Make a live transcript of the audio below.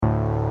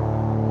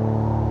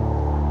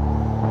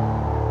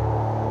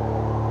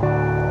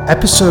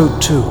Episode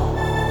 2,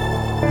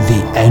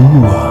 The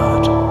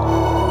N-Word.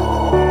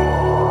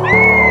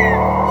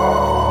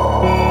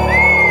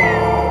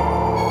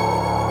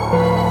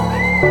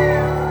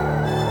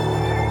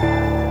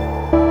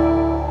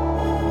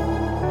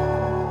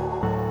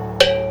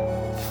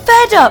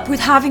 Fed up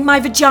with having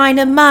my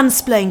vagina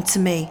mansplained to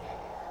me.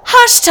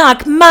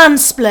 Hashtag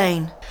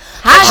mansplain.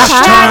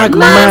 Hashtag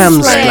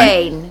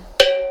mansplain.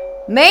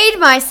 Made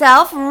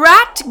myself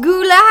rat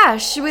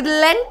goulash with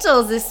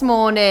lentils this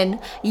morning.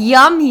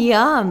 Yum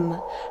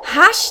yum.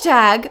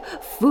 Hashtag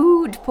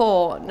food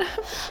porn.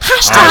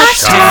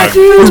 Hashtag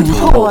food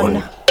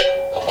porn.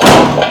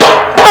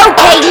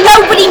 Okay,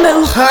 nobody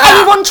move.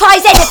 Anyone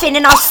tries anything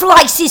and I'll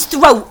slice his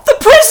throat. The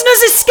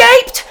prisoners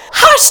escaped.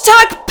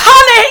 Hashtag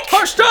panic.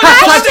 Hashtag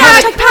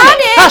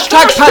panic.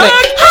 Hashtag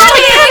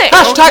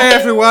panic. Okay,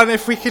 everyone,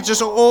 if we could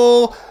just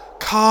all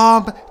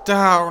calm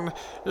down.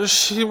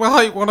 She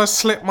might want to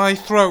slit my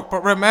throat,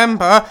 but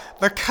remember,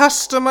 the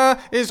customer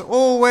is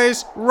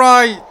always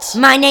right.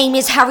 My name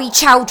is Harri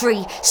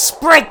Chowdhury.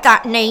 Spread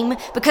that name,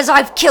 because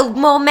I've killed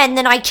more men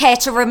than I care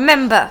to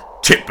remember.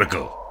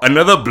 Typical.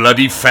 Another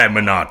bloody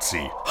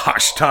feminazi.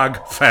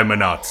 Hashtag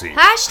feminazi.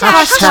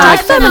 Hashtag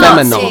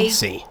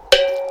feminazi.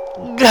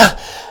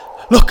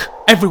 Look,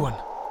 everyone,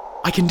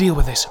 I can deal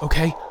with this,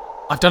 okay?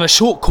 I've done a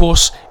short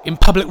course in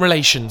public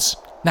relations.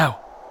 Now,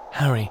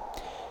 Harri,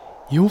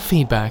 your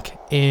feedback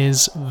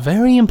is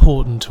very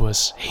important to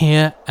us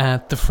here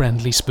at the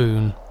Friendly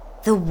Spoon.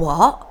 The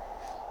what?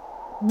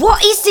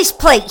 What is this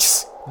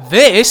place?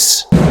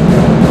 This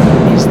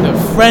is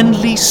the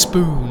Friendly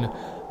Spoon,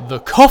 the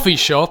coffee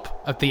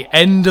shop at the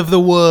end of the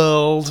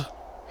world.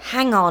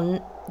 Hang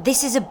on,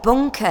 this is a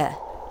bunker.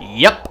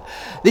 Yep,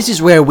 this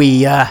is where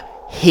we,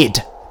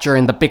 hid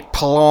during the big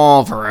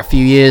palaver a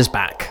few years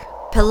back.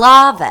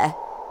 Palaver?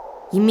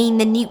 You mean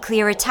the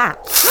nuclear attack?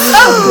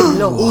 Oh, good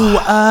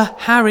lord.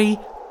 Harri,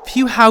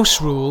 few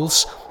house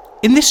rules.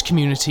 In this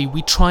community,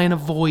 we try and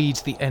avoid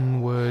the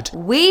N-word.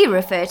 We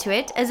refer to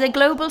it as a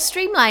global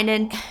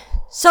streamlining.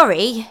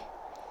 Sorry,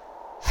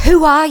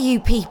 who are you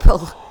people?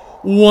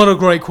 What a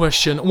great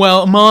question.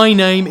 Well, my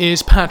name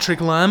is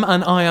Patrick Lamb,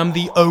 and I am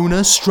the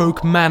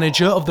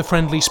owner/manager of the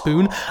Friendly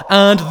Spoon,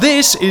 and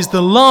this is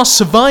the last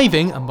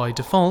surviving, and by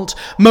default,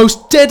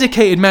 most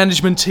dedicated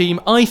management team,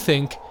 I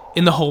think,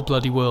 in the whole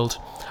bloody world.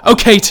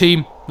 Okay,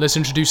 team, let's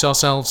introduce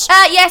ourselves.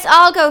 Yes,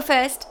 I'll go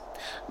first.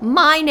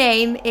 My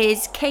name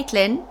is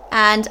Caitlin,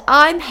 and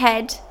I'm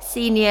head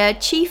senior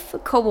chief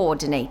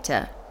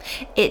coordinator.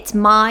 It's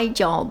my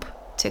job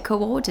to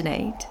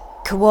coordinate.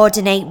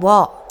 Coordinate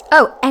what?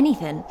 Oh,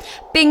 anything.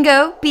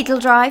 Bingo, Beetle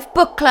Drive,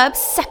 book clubs,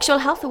 Sexual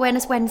Health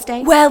Awareness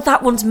Wednesday. Well,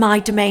 that one's my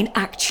domain,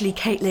 actually,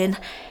 Caitlin.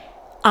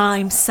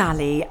 I'm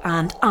Sally,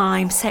 and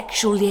I'm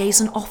Sexual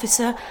Liaison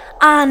Officer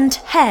and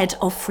Head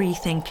of Free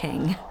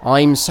Thinking.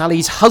 I'm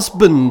Sally's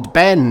husband,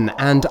 Ben,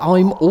 and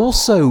I'm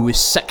also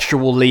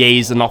Sexual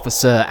Liaison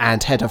Officer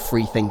and Head of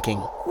Free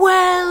Thinking.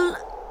 Well,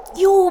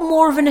 you're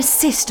more of an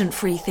assistant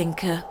free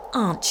thinker,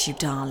 aren't you,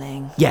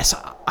 darling? Yes,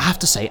 I have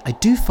to say, I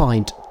do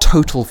find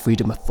total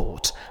freedom of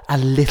thought a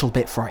little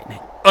bit frightening.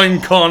 I'm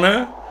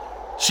Connor,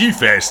 chief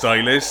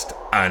hairstylist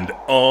and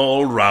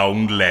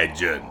all-round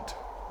legend.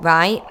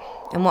 Right,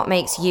 and what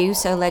makes you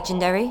so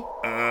legendary?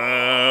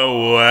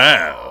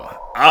 Well,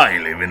 I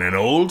live in an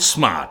old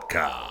smart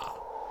car.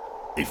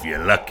 If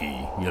you're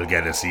lucky, you'll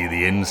get to see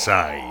the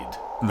inside,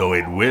 though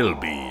it will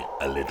be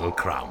a little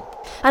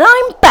cramped. And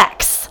I'm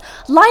Bex,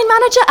 line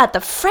manager at the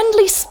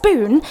Friendly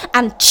Spoon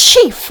and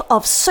chief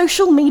of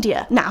social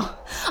media. Now,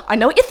 I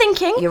know what you're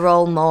thinking. You're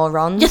all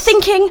morons. You're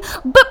thinking,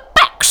 but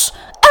Bex,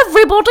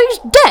 everybody's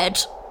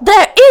dead.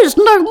 There is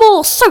no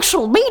more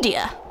social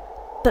media.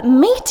 But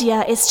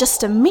media is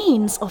just a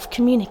means of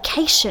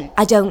communication.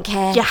 I don't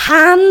care. Your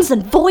hands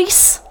and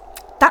voice,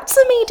 that's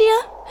a media.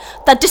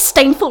 That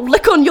disdainful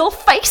look on your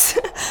face,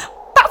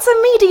 that's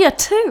a media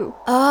too.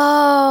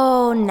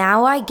 Oh,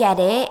 now I get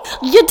it.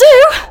 You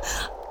do?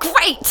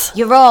 Great.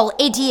 You're all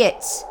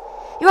idiots.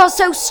 You're all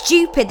so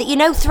stupid that you're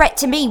no threat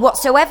to me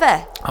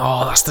whatsoever.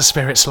 Oh, that's the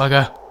spirit,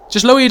 Slugger.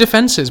 Just lower your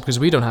defences, because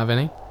we don't have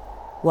any.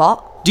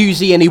 What? Do you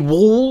see any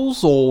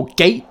walls or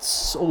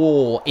gates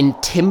or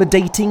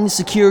intimidating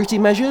security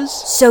measures?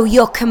 So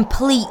you're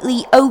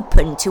completely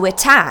open to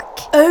attack?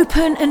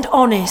 Open and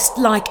honest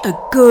like a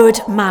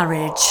good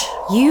marriage.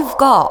 You've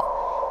got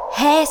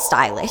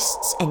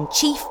hairstylists and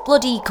chief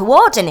bloody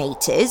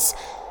coordinators,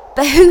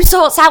 but who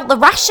sorts out the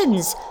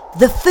rations?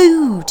 The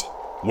food?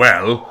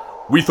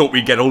 Well, we thought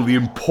we'd get all the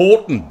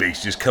important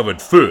bases covered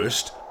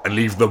first and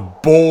leave the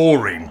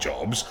boring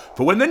jobs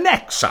for when the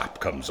next sap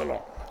comes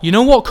along. You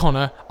know what,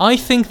 Connor? I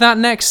think that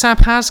next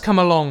sap has come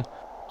along.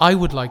 I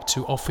would like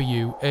to offer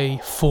you a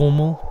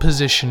formal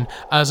position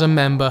as a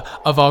member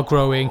of our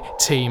growing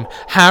team.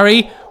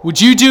 Harri, would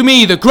you do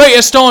me the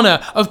greatest honour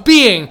of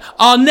being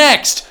our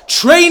next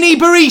trainee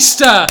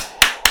barista?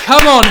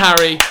 Come on,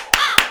 Harri.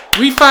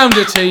 We found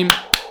her, team.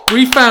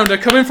 We found her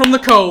coming from the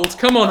cold.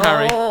 Come on,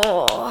 Harri.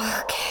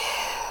 Oh, okay.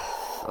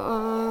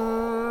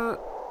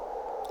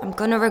 I'm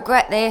gonna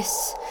regret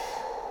this.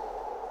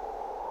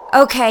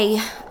 Okay,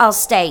 I'll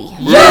stay.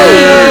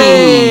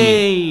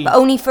 Yay! But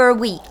only for a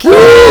week.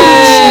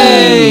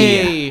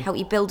 Yay! Help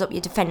you build up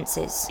your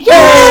defences.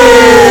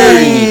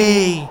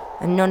 Yay!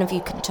 And none of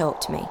you can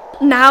talk to me.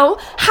 Now,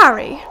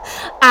 Harry,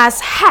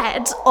 as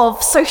head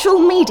of social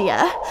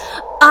media,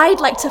 I'd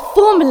like to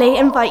formally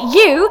invite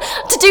you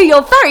to do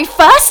your very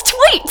first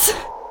tweet.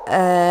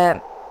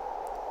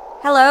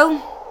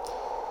 Hello?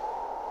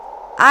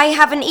 I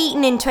haven't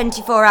eaten in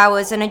 24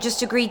 hours and I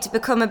just agreed to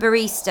become a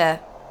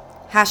barista.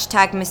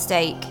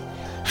 #mistake.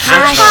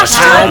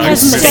 Hashtag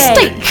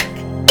mistake.